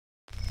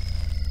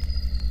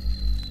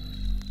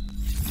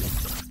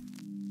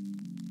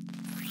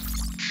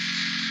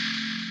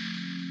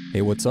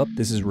Hey, what's up?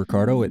 This is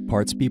Ricardo at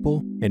Parts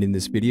People, and in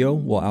this video,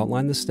 we'll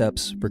outline the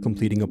steps for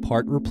completing a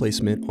part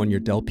replacement on your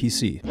Dell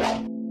PC.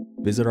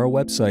 Visit our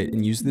website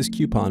and use this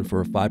coupon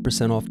for a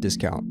 5% off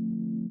discount.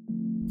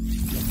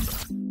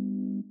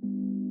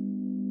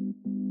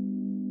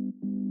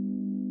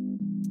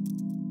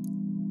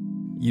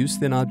 Use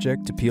thin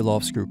object to peel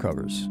off screw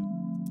covers.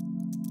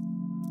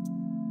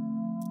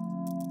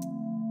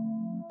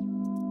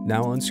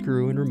 Now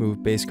unscrew and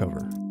remove base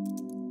cover.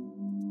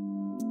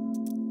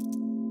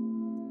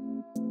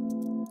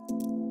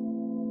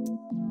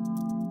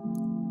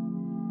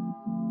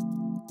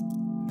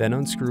 Then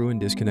unscrew and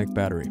disconnect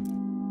battery.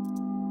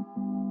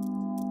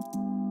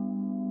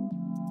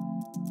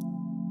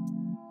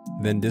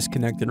 Then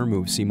disconnect and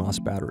remove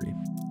CMOS battery.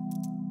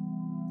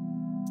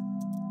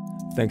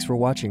 Thanks for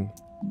watching.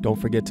 Don't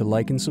forget to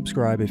like and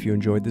subscribe if you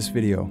enjoyed this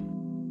video.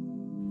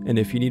 And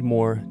if you need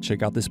more,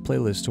 check out this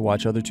playlist to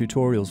watch other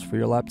tutorials for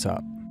your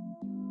laptop.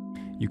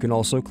 You can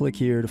also click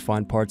here to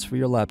find parts for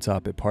your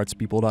laptop at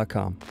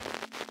partspeople.com.